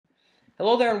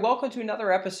Hello there, and welcome to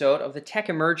another episode of the Tech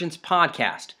Emergence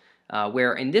Podcast,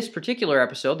 where in this particular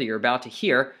episode that you're about to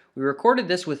hear, we recorded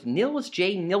this with Nils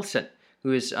J. Nilsson,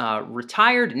 who is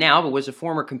retired now but was a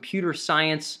former computer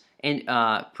science and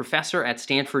professor at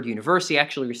Stanford University.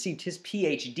 Actually received his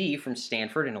PhD from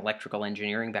Stanford in electrical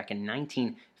engineering back in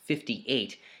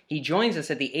 1958. He joins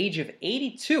us at the age of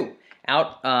 82,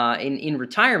 out in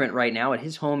retirement right now at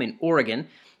his home in Oregon.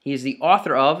 He is the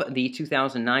author of the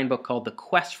 2009 book called The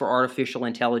Quest for Artificial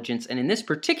Intelligence, and in this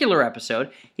particular episode,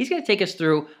 he's going to take us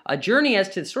through a journey as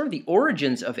to sort of the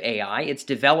origins of AI, its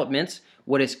developments,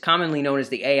 what is commonly known as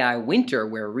the AI winter,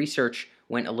 where research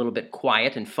went a little bit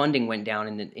quiet and funding went down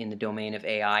in the domain of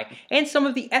AI, and some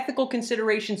of the ethical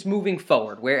considerations moving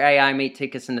forward, where AI may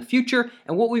take us in the future,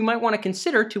 and what we might want to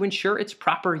consider to ensure its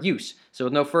proper use. So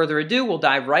with no further ado, we'll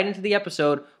dive right into the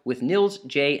episode with Nils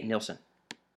J. Nilsson.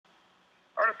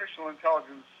 Artificial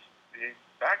intelligence, the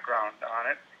background on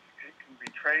it can be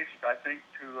traced, I think,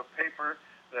 to a paper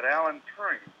that Alan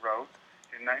Turing wrote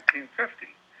in 1950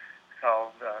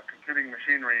 called Computing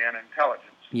Machinery and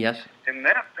Intelligence. Yes. In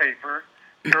that paper,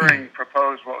 Turing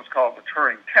proposed what was called the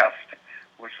Turing test,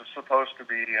 which was supposed to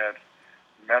be a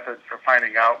method for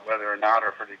finding out whether or not,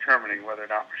 or for determining whether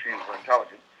or not machines were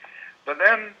intelligent. But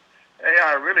then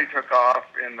AI really took off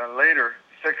in the later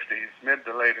 60s, mid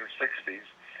to later 60s,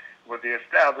 with the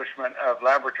establishment of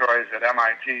laboratories at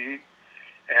MIT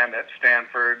and at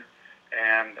Stanford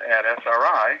and at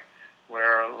SRI,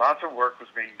 where lots of work was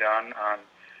being done on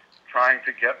trying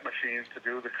to get machines to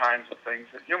do the kinds of things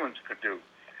that humans could do.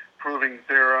 Proving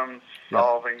theorems,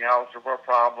 solving algebra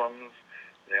problems,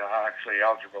 actually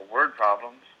algebra word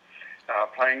problems,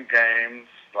 playing games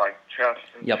like chess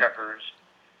and checkers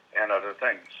and other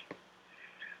things.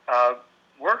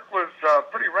 Work was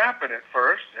pretty rapid at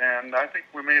first, and I think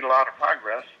we made a lot of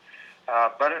progress,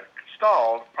 but it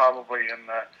stalled probably in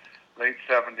the late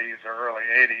 70s or early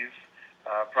 80s.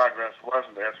 Progress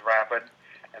wasn't as rapid,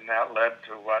 and that led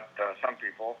to what some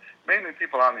people, mainly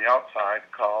people on the outside,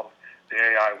 called the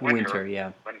AI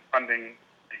winter, when funding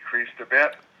decreased a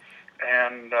bit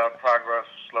and progress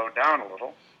slowed down a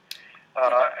little.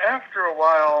 After a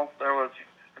while, there was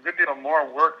a good deal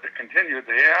more work that continued.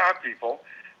 The AI people,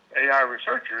 AI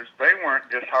researchers, they weren't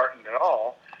disheartened at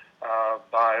all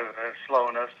by the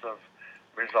slowness of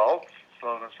results,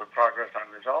 slowness of progress on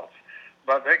results,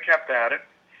 but they kept at it,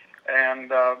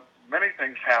 and many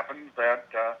things happened that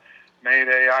made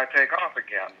AI take off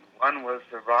again. One was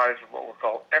the rise of what were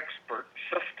called expert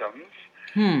systems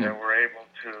that were able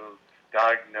to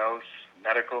diagnose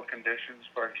medical conditions,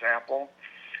 for example.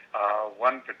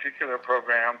 One particular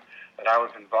program that I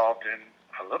was involved in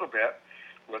a little bit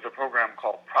was a program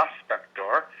called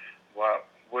Prospector,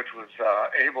 which was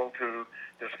able to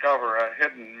discover a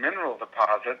hidden mineral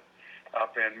deposit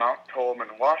up in Mount Tolman,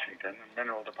 Washington, a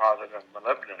mineral deposit of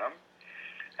molybdenum.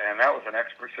 And that was an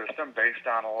expert system based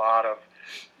on a lot of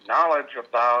knowledge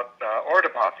about ore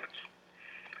deposits.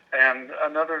 And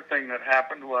another thing that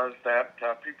happened was that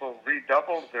people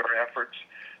redoubled their efforts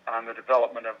on the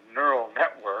development of neural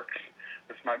networks.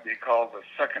 This might be called the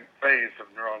second phase of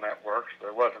neural networks.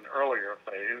 There was an earlier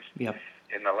phase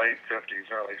in the late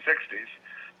 50s, early 60s.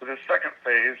 But this second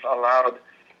phase allowed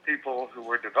people who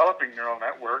were developing neural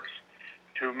networks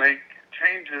to make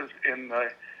changes in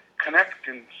the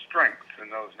connecting strength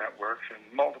in those networks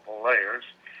in multiple layers.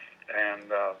 And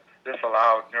this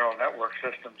allowed neural network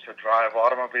systems to drive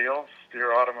automobiles,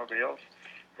 steer automobiles.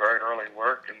 Very early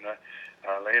work in the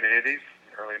late 80s,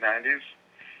 early 90s.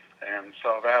 And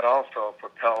so that also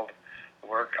propelled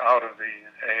work out of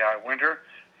the AI winter.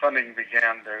 Funding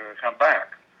began to come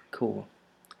back. Cool.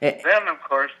 Then, of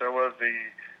course, there was the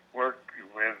work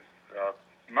with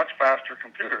much faster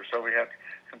computers. So we had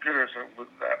computers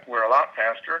that were a lot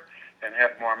faster and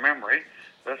had more memory.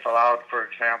 This allowed, for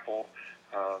example,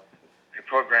 a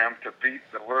program to beat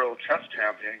the world chess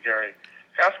champion, Garry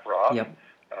Kasparov.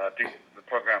 The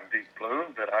program Deep Blue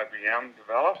that IBM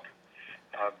developed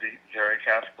beat Garry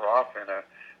Kasparov in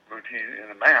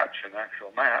an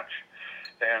actual match.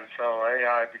 And so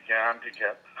AI began to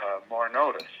get more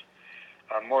notice.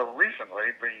 More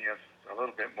recently, bringing us a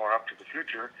little bit more up to the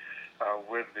future,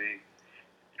 with the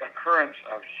occurrence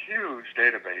of huge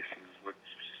databases, which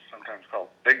is sometimes called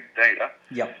big data,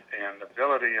 and the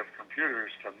ability of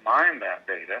computers to mine that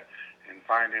data and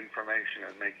find information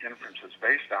and make inferences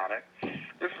based on it.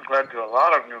 This has led to a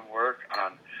lot of new work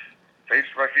on face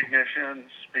recognition,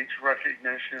 speech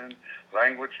recognition,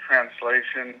 language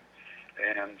translation,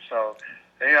 and so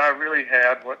AI really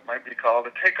had what might be called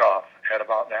a takeoff at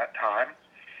about that time.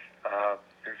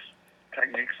 These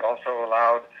techniques also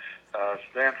allowed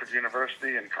Stanford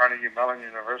University and Carnegie Mellon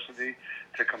University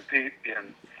to compete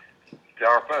in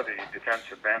DARPA, the Defense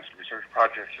Advanced Research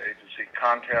Projects Agency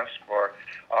contest for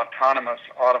autonomous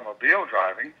automobile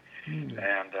driving.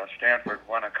 And Stanford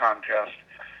won a contest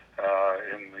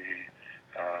in the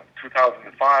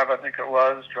 2005, I think it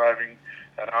was, driving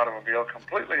an automobile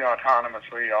completely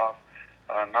autonomously off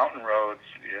mountain roads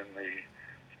in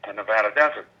the Nevada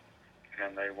desert.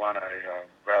 And they won a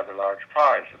rather large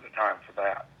prize at the time for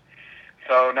that.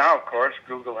 So now, of course,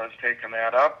 Google has taken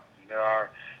that up. There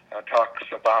are talks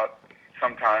about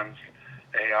sometimes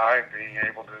AI being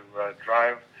able to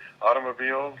drive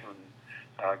automobiles,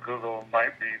 and Google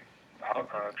might be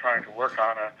trying to work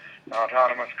on an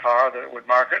autonomous car that would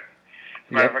market.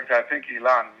 As a matter of fact, I think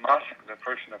Elon Musk, the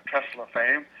person of Tesla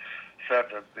fame, said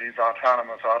that these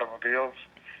autonomous automobiles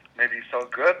may be so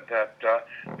good that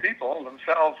people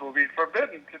themselves will be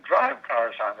forbidden to drive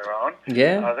cars on their own.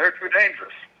 Yeah. They're too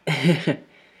dangerous.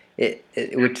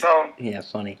 it would. So, yeah,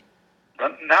 funny.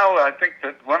 But now I think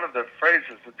that one of the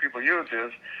phrases that people use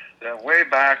is that way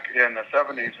back in the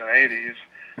 70s and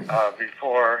 80s,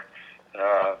 before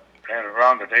and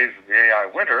around the days of the AI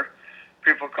winter,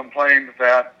 people complained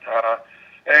that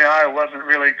AI wasn't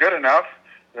really good enough.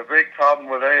 The big problem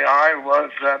with AI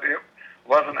was that it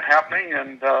wasn't happening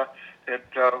and it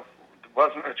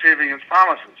wasn't achieving its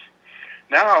promises.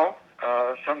 Now,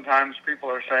 sometimes people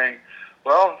are saying,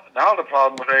 well, now the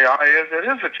problem with AI is it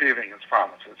is achieving its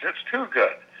promises. It's too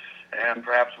good. And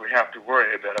perhaps we have to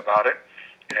worry a bit about it,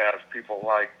 as people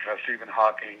like Stephen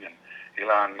Hawking and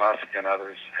Elon Musk and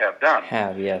others have done.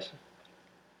 Yes.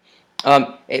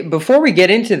 Before we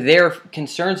get into their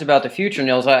concerns about the future,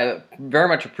 Nils, I very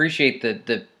much appreciate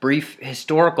the brief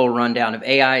historical rundown of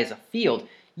AI as a field.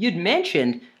 You'd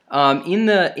mentioned in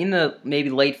the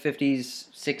maybe late 50s,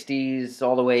 60s,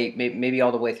 all the way maybe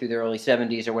all the way through the early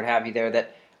 70s or what have you there,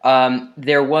 that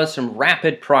there was some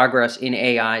rapid progress in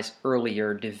AI's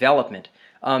earlier development.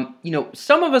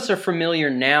 Some of us are familiar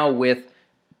now with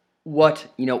what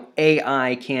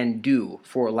AI can do,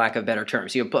 for lack of better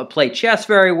terms. Play chess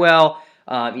very well.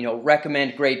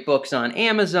 Recommend great books on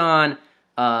Amazon.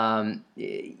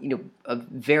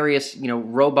 Various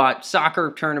robot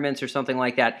soccer tournaments or something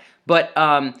like that. But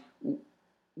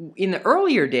in the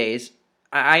earlier days,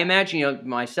 I imagine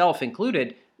myself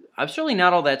included, I'm certainly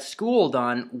not all that schooled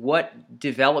on what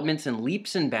developments and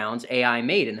leaps and bounds AI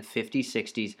made in the 50s,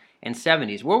 60s, and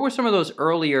 70s. What were some of those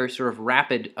earlier sort of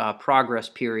rapid progress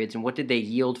periods, and what did they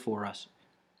yield for us?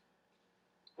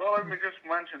 Well, let me just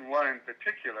mention one in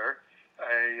particular.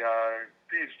 A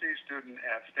PhD student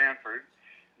at Stanford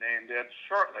named Ed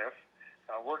Shortliff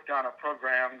worked on a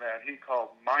program that he called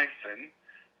Mycin,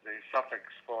 the suffix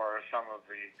for some of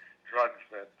the drugs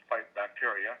that fight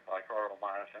bacteria, like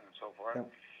oromycin and so forth. Yep.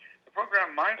 The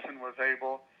program Mycin was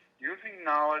able, using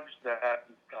knowledge that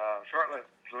Shortliff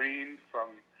gleaned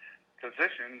from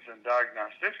physicians and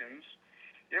diagnosticians,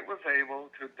 it was able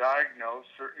to diagnose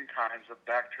certain kinds of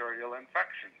bacterial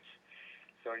infections.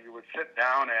 So you would sit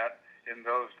down at, in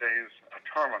those days, a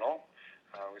terminal.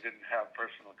 We didn't have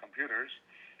personal computers.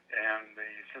 And the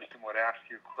system would ask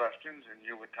you questions, and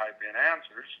you would type in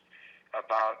answers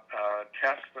about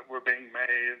tests that were being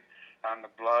made on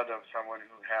the blood of someone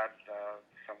who had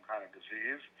some kind of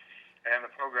disease. And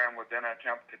the program would then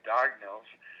attempt to diagnose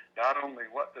not only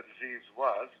what the disease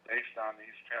was based on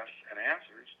these tests and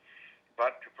answers,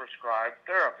 but to prescribe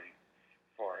therapy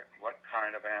for it, what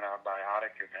kind of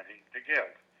antibiotic, if any, to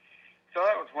give. So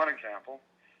that was one example.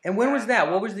 And when was that?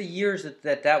 What was the years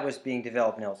that was being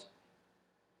developed, Nils?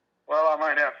 Well, I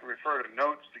might have to refer to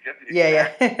notes to get the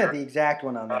exact the exact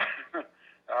one on that.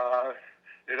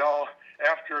 It all,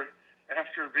 after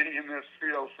being in this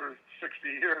field for 60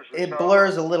 years or it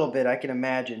blurs a little bit, I can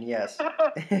imagine, yes.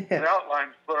 The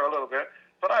outlines blur a little bit,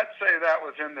 but I'd say that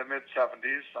was in the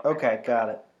mid-70s. Okay, like got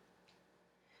it.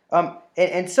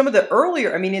 And some of the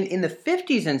earlier, I mean, in the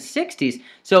 50s and 60s,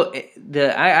 so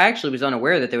I actually was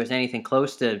unaware that there was anything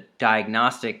close to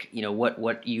diagnostic,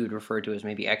 what you would refer to as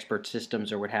maybe expert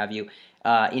systems or what have you,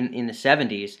 in the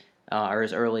 70s, or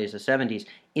as early as the 70s.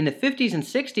 In the 50s and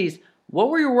 60s, what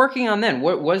were you working on then?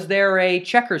 Was there a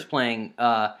checkers playing,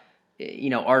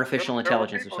 artificial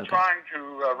intelligence or something? There were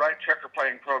people trying to write checker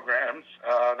playing programs.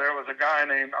 There was a guy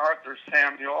named Arthur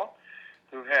Samuel,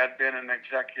 who had been an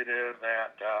executive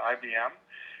at IBM,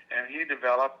 and he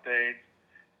developed a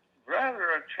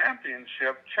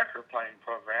championship checker playing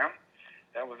program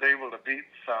that was able to beat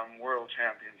some world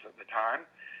champions at the time.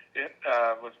 It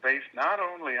was based not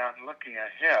only on looking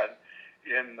ahead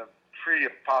in the tree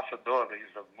of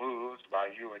possibilities of moves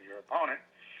by you and your opponent,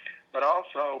 but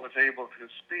also was able to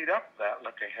speed up that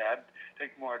look ahead,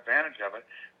 take more advantage of it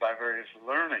by various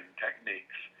learning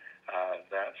techniques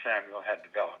that Samuel had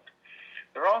developed.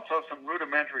 There are also some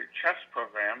rudimentary chess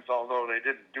programs, although they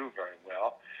didn't do very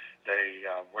well. They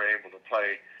were able to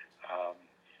play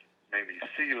maybe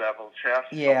C-level chess,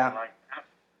 something like that.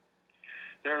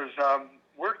 There's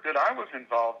work that I was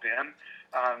involved in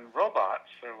on robots.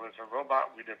 There was a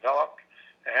robot we developed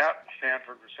at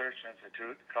Stanford Research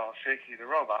Institute called Shaky the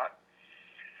Robot.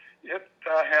 It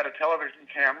had a television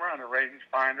camera and a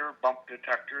rangefinder, bump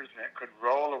detectors, and it could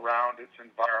roll around its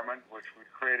environment, which we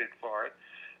created for it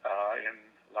in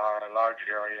a large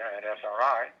area at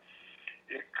SRI.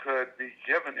 It could be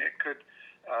given, it could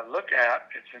look at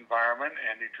its environment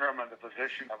and determine the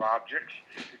position of objects,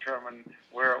 determine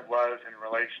where it was in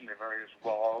relation to various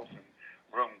walls and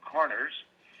room corners,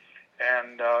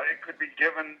 and it could be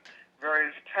given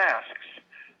various tasks,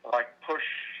 like push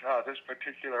this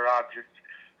particular object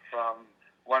from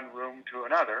one room to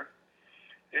another.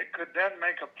 It could then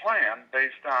make a plan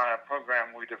based on a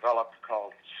program we developed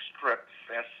called STRIPS,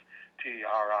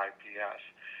 S-T-R-I-P-S.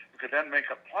 It could then make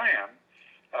a plan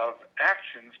of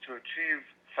actions to achieve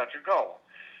such a goal.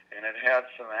 And it had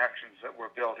some actions that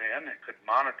were built in. It could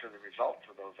monitor the results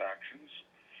of those actions,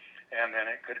 and then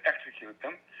it could execute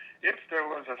them. If there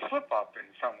was a slip-up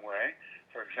in some way,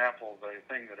 for example, the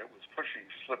thing that it was pushing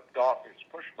slipped off its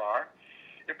push bar,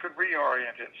 it could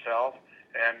reorient itself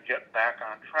and get back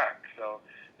on track. So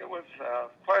it was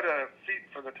quite a feat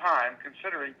for the time,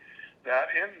 considering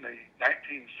that in the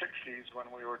 1960s,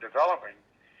 when we were developing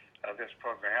this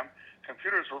program,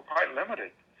 computers were quite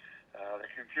limited. The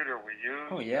computer we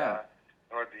used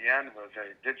toward the end was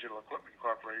a Digital Equipment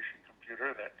Corporation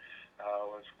computer that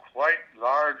was quite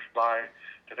large by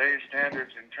today's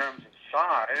standards in terms of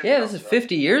size. Yeah, this is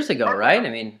 50 years ago, right? I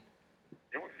mean,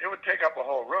 it would take up a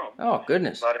whole room. Oh,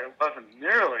 goodness. But it wasn't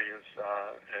nearly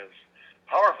as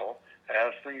powerful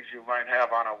as things you might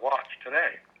have on a watch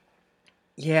today.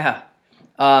 Yeah.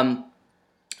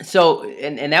 So,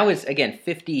 and that was, again,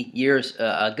 50 years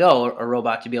ago, a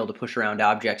robot to be able to push around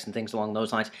objects and things along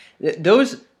those lines.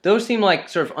 Those seem like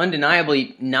sort of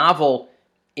undeniably novel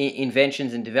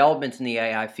inventions and developments in the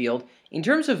AI field. In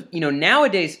terms of,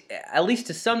 nowadays, at least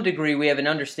to some degree, we have an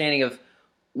understanding of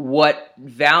what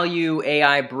value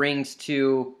AI brings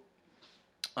to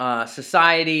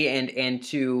society and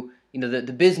to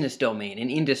the business domain and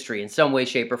industry in some way,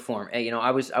 shape, or form.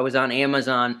 I was on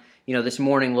Amazon this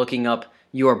morning looking up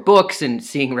your books and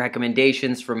seeing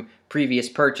recommendations from previous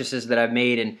purchases that I've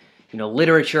made, and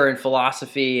literature and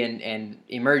philosophy and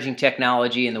emerging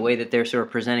technology, and the way that they're sort of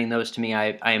presenting those to me,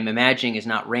 I am imagining is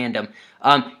not random.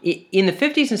 In the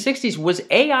 50s and 60s, was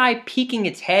AI peeking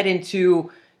its head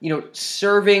into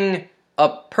serving a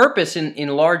purpose in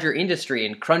larger industry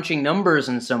and crunching numbers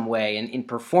in some way and in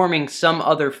performing some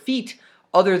other feat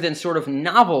other than sort of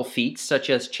novel feats such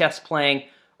as chess playing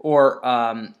or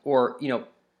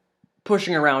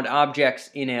pushing around objects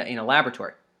in a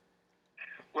laboratory?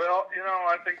 Well,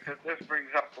 I think that this brings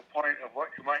up the point of what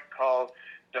you might call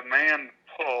demand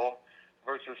pull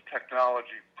versus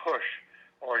technology push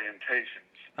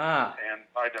orientations. And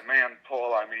by demand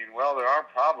pull, I mean, well, there are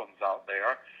problems out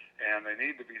there, and they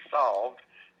need to be solved,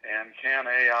 and can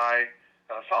AI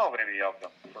solve any of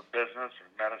them for business or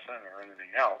medicine or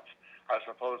anything else? I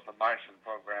suppose the Myson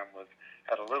program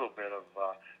had a little bit of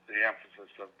the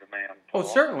emphasis of demand pull. Oh,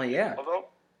 certainly, yeah.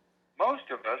 Although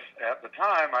most of us at the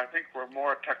time, I think, were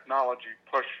more technology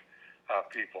push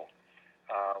people.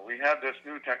 We had this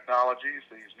new technologies,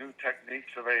 these new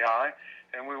techniques of AI,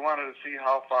 and we wanted to see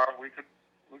how far we could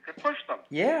push them.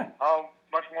 Yeah. How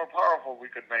much more powerful we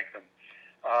could make them.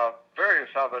 Various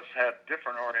of us had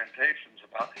different orientations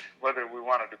about whether we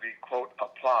wanted to be, quote,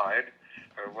 applied,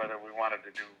 or whether we wanted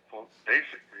to do, quote,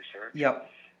 basic research. Yep.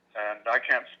 And I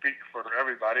can't speak for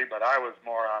everybody, but I was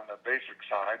more on the basic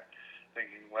side,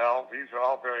 thinking, well, these are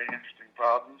all very interesting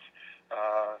problems.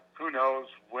 Who knows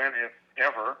when, if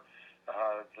ever,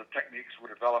 the techniques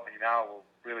we're developing now will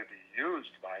really be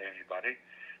used by anybody.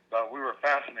 But we were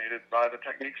fascinated by the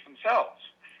techniques themselves.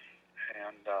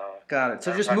 And got it.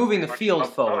 So just moving the field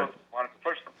forward. Wanted to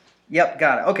push them. Yep,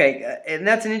 got it. Okay, and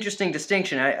that's an interesting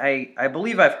distinction. I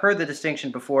believe I've heard the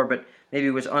distinction before, but maybe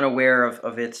was unaware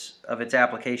of its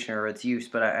application or its use.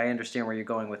 But I understand where you're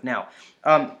going with now.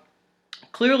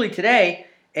 Clearly today,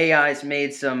 AI's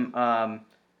made some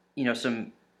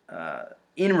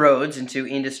inroads into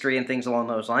industry and things along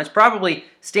those lines, probably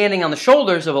standing on the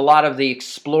shoulders of a lot of the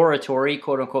exploratory,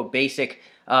 quote-unquote, basic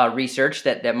research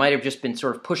that might have just been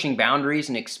sort of pushing boundaries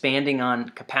and expanding on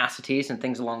capacities and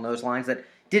things along those lines that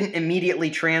didn't immediately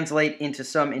translate into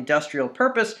some industrial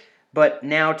purpose, but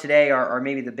now today are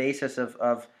maybe the basis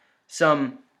of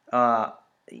some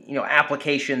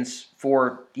applications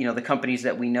for the companies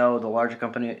that we know, the larger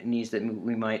companies that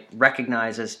we might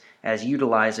recognize as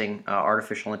utilizing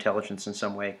artificial intelligence in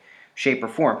some way, shape, or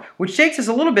form. Which takes us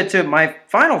a little bit to my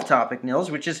final topic, Nils,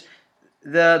 which is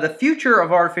the future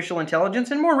of artificial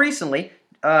intelligence, and more recently,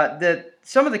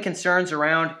 some of the concerns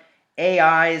around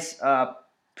AI's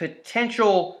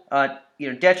potential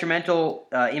detrimental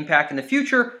impact in the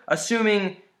future,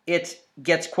 assuming it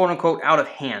gets quote unquote out of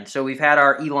hand. So we've had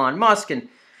our Elon Musk and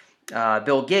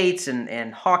Bill Gates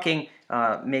and Hawking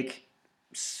make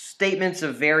statements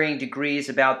of varying degrees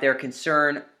about their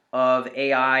concern of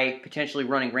AI potentially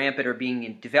running rampant or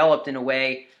being developed in a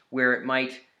way where it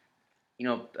might,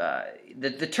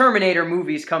 the Terminator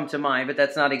movies come to mind, but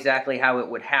that's not exactly how it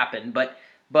would happen. But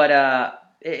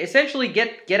essentially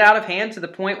get out of hand to the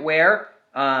point where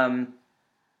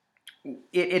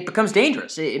it becomes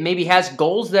dangerous. It maybe has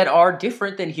goals that are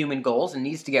different than human goals and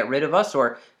needs to get rid of us,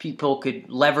 or people could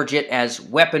leverage it as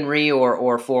weaponry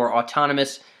or for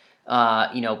autonomous,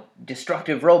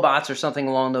 destructive robots or something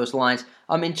along those lines.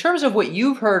 In terms of what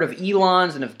you've heard of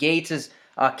Elon's and of Gates's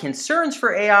concerns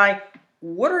for AI,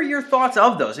 what are your thoughts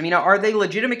of those? I mean, are they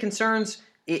legitimate concerns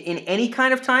in any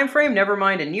kind of time frame? Never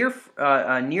mind a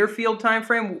near field time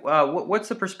frame. What's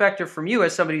the perspective from you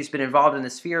as somebody who's been involved in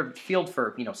this field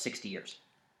for 60 years?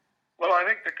 Well, I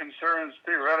think the concerns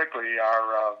theoretically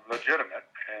are legitimate,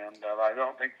 and I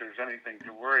don't think there's anything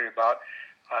to worry about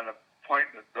on the point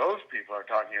that those people are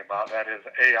talking about. That is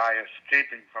AI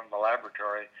escaping from the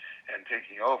laboratory and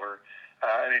taking over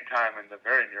anytime in the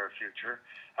very near future.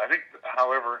 I think,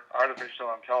 however, artificial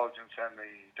intelligence and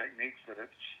the techniques that it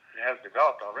has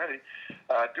developed already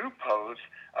do pose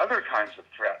other kinds of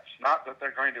threats. Not that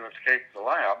they're going to escape the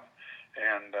lab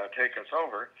and take us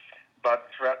over,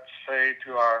 but threats, say,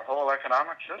 to our whole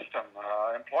economic system,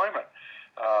 employment.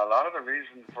 A lot of the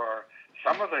reason for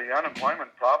some of the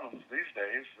unemployment problems these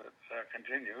days that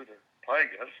continue to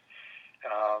plague us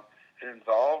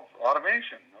involve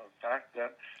automation. The fact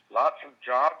that lots of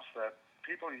jobs that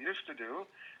people used to do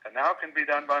and now can be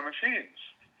done by machines.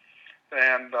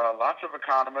 And lots of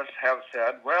economists have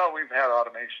said, well, we've had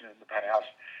automation in the past.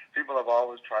 People have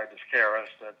always tried to scare us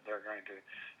that they're going to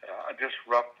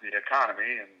disrupt the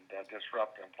economy and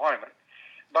disrupt employment.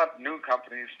 But new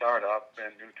companies start up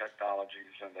and new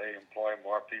technologies, and they employ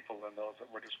more people than those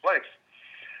that were displaced.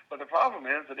 But the problem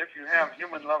is that if you have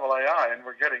human-level AI, and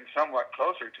we're getting somewhat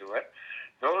closer to it,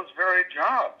 those very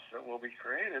jobs that will be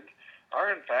created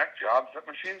are, in fact, jobs that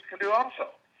machines can do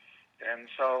also.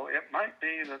 And so it might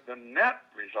be that the net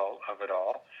result of it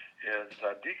all is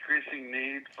a decreasing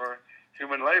need for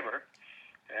human labor.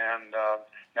 And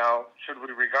now, should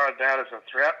we regard that as a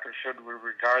threat, or should we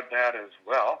regard that as,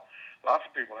 well, lots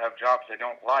of people have jobs they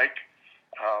don't like.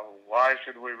 Why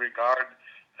should we regard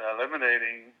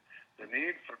eliminating the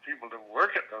need for people to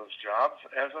work at those jobs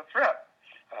as a threat?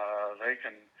 They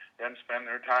can then spend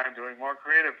their time doing more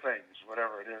creative things,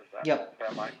 whatever it is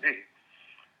that might be.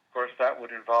 Of course, that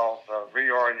would involve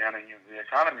reorienting the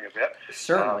economy a bit.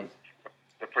 Certainly.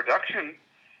 The production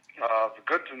of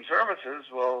goods and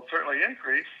services will certainly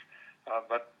increase,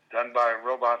 but done by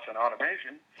robots and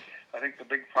automation. I think the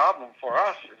big problem for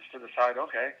us is to decide,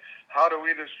 okay, how do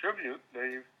we distribute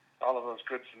all of those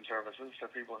goods and services to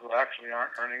people who actually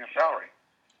aren't earning a salary?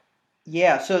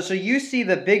 Yeah, so you see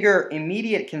the bigger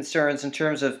immediate concerns in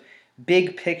terms of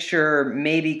big picture,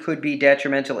 maybe could be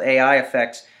detrimental AI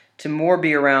effects, to more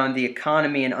be around the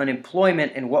economy and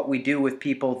unemployment and what we do with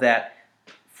people that,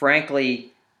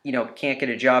 frankly, can't get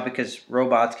a job because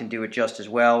robots can do it just as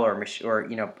well, or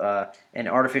an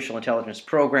artificial intelligence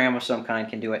program of some kind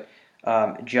can do it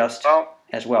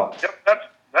as well. Yep,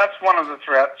 that's one of the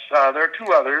threats. There are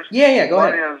two others. Yeah, go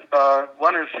ahead.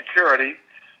 One is security,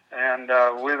 and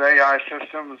with AI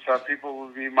systems, people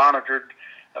will be monitored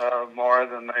more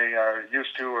than they are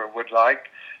used to or would like.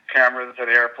 Cameras at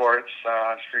airports,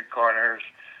 on street corners,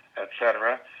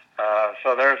 etc.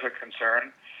 So there's a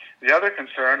concern. The other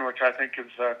concern, which I think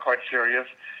is quite serious,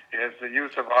 is the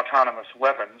use of autonomous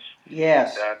weapons.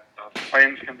 Yes. That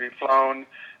planes can be flown.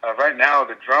 Right now,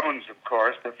 the drones, of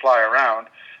course, that fly around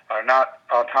are not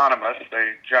autonomous.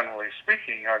 They, generally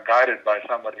speaking, are guided by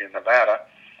somebody in Nevada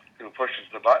who pushes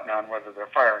the button on whether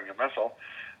they're firing a missile.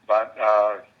 But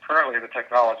currently, the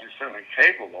technology is certainly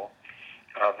capable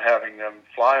of having them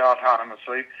fly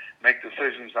autonomously, make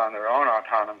decisions on their own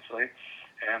autonomously,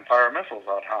 and fire missiles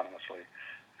autonomously.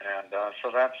 And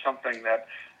so that's something that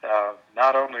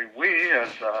not only we, as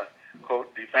a,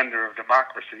 quote, defender of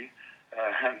democracy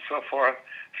and so forth,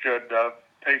 should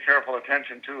pay careful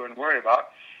attention to and worry about,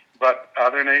 but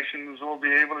other nations will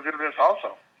be able to do this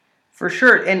also. For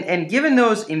sure. And given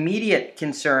those immediate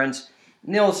concerns,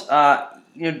 Nils,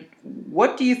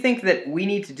 what do you think that we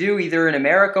need to do, either in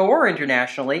America or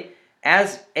internationally,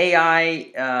 as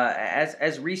AI,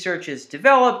 as research is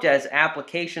developed, as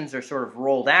applications are sort of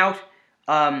rolled out?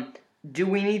 Do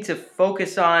we need to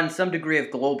focus on some degree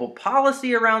of global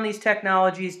policy around these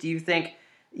technologies? Do you think,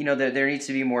 that there needs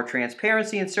to be more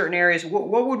transparency in certain areas?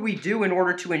 What would we do in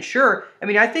order to ensure? I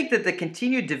mean, I think that the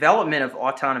continued development of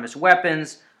autonomous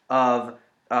weapons, of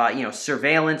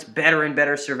surveillance, better and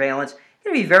better surveillance, it's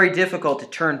going to be very difficult to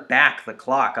turn back the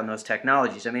clock on those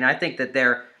technologies. I mean, I think that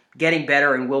they're getting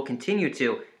better and will continue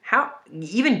to.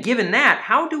 Even given that,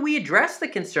 how do we address the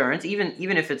concerns,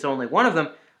 even if it's only one of them,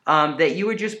 that you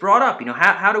had just brought up?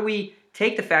 How do we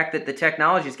take the fact that the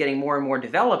technology is getting more and more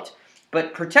developed,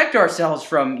 but protect ourselves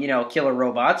from killer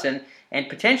robots and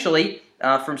potentially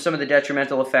from some of the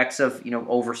detrimental effects of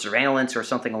over surveillance or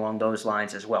something along those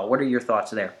lines as well? What are your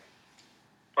thoughts there?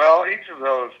 Well, each of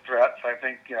those threats, I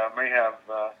think, may have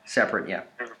separate,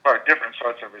 different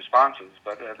sorts of responses.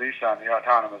 But at least on the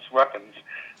autonomous weapons,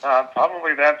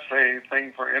 probably that's a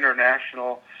thing for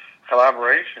international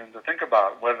collaboration to think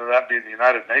about. Whether that be the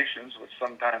United Nations, which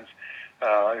sometimes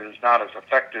is not as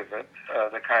effective at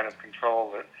the kind of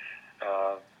control that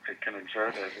it can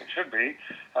exert as it should be,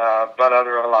 but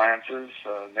other alliances,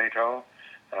 NATO,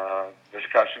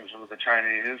 discussions with the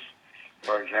Chinese.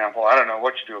 For example, I don't know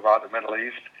what you do about the Middle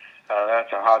East.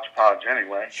 That's a hodgepodge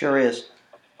anyway. Sure is.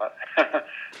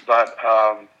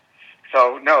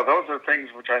 So no, those are things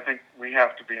which I think we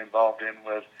have to be involved in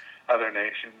with other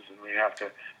nations, and we have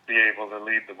to be able to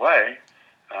lead the way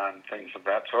on things of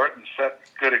that sort and set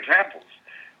good examples.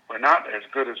 We're not as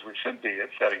good as we should be at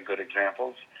setting good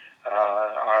examples.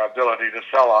 Our ability to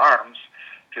sell arms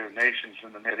to nations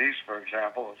in the Mideast, for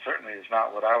example, certainly is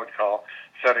not what I would call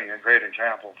setting a great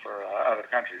example for other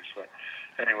countries. But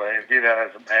anyway, be that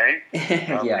as it may, we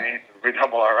need to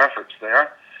redouble our efforts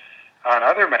there. On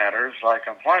other matters like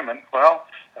employment, well,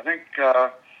 I think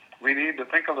we need to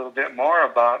think a little bit more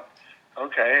about,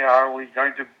 okay, are we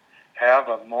going to have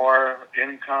a more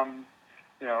income,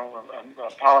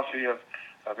 a policy of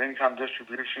income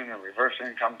distribution or reverse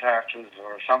income taxes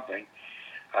or something?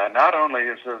 Not only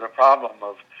is there the problem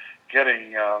of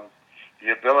getting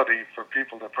the ability for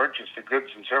people to purchase the goods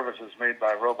and services made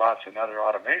by robots and other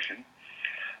automation,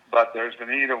 but there's the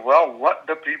need of, well, what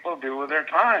do people do with their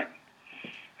time?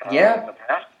 In the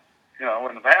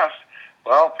past,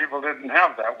 well, people didn't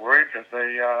have that worry because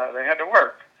they had to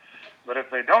work. But if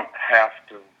they don't have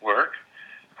to work,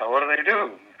 what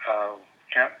do?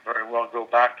 Can't very well go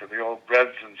back to the old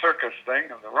breads and circus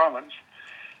thing of the Romans.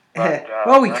 But,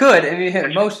 well, we could. I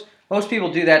mean, most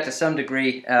people do that to some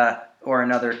degree or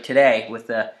another today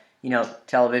with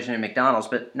television and McDonald's.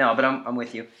 But I'm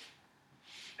with you.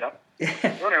 Yep.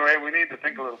 So anyway, we need to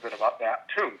think a little bit about that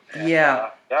too. And,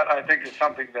 that I think is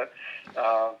something that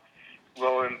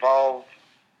will involve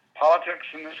politics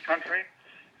in this country,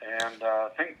 and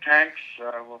think tanks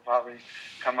will probably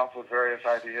come up with various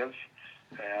ideas,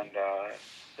 and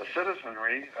the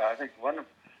citizenry. I think one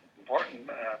important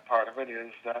part of it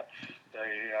is that the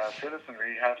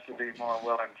citizenry has to be more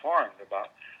well informed about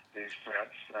these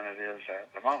threats than it is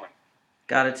at the moment.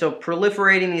 Got it. So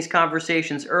proliferating these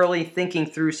conversations early, thinking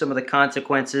through some of the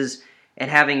consequences, and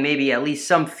having maybe at least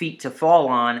some feet to fall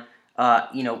on,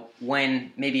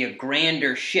 when maybe a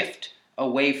grander shift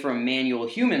away from manual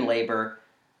human labor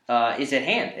is at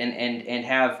hand, and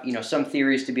have some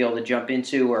theories to be able to jump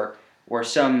into, or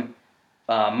some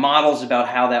models about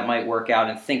how that might work out,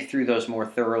 and think through those more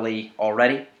thoroughly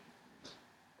already?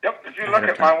 Yep. If you look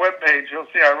at my webpage, you'll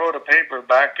see I wrote a paper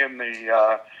back in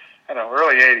the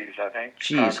early 80s, I think,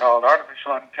 called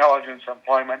Artificial Intelligence,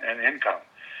 Employment, and Income.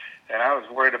 And I was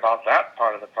worried about that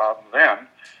part of the problem then.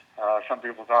 Some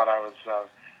people thought I was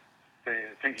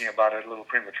thinking about it a little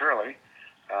prematurely.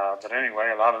 But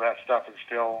anyway, a lot of that stuff is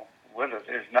still with us,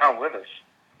 is now with us.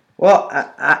 Well,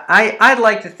 I'd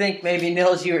like to think maybe,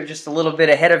 Nils, you were just a little bit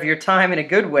ahead of your time in a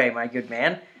good way, my good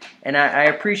man. And I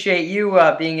appreciate you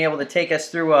being able to take us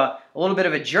through a little bit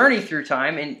of a journey through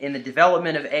time in the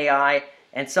development of AI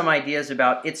and some ideas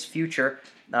about its future.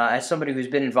 As somebody who's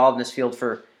been involved in this field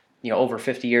for over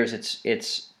 50 years,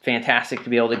 it's fantastic to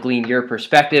be able to glean your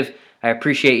perspective. I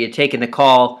appreciate you taking the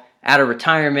call out of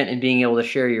retirement and being able to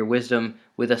share your wisdom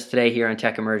with us today here on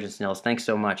Tech Emergence, Nils. Thanks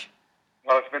so much.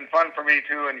 Well, it's been fun for me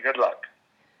too, and good luck.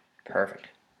 Perfect.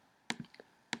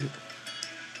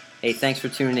 Hey, thanks for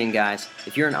tuning in, guys.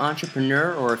 If you're an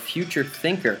entrepreneur or a future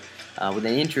thinker with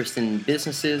an interest in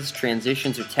businesses,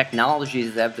 transitions, or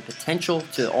technologies that have the potential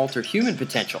to alter human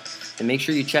potential. And make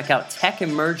sure you check out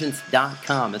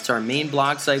techemergence.com. It's our main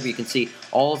blog site where you can see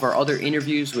all of our other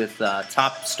interviews with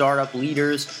top startup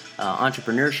leaders,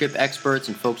 entrepreneurship experts,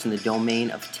 and folks in the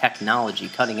domain of technology,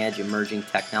 cutting-edge emerging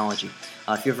technology.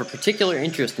 If you have a particular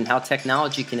interest in how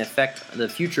technology can affect the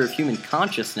future of human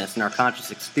consciousness and our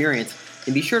conscious experience,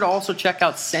 then be sure to also check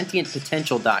out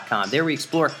sentientpotential.com. There we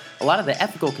explore a lot of the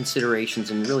ethical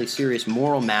considerations and really serious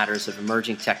moral matters of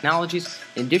emerging technologies,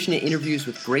 in addition to interviews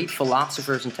with great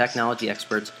philosophers and technology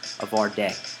experts of our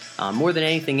day. More than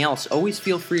anything else, always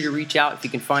feel free to reach out. If you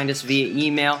can find us via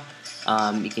email,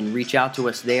 you can reach out to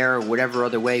us there, or whatever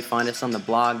other way. Find us on the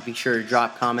blog. Be sure to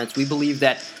drop comments. We believe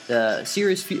that the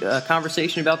serious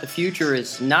conversation about the future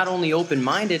is not only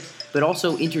open-minded, but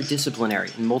also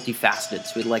interdisciplinary and multifaceted.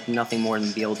 So we'd like nothing more than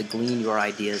to be able to glean your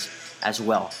ideas as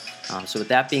well. So with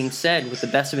that being said, with the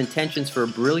best of intentions for a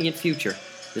brilliant future,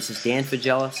 this is Dan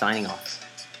Faggella signing off.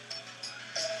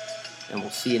 And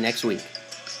we'll see you next week.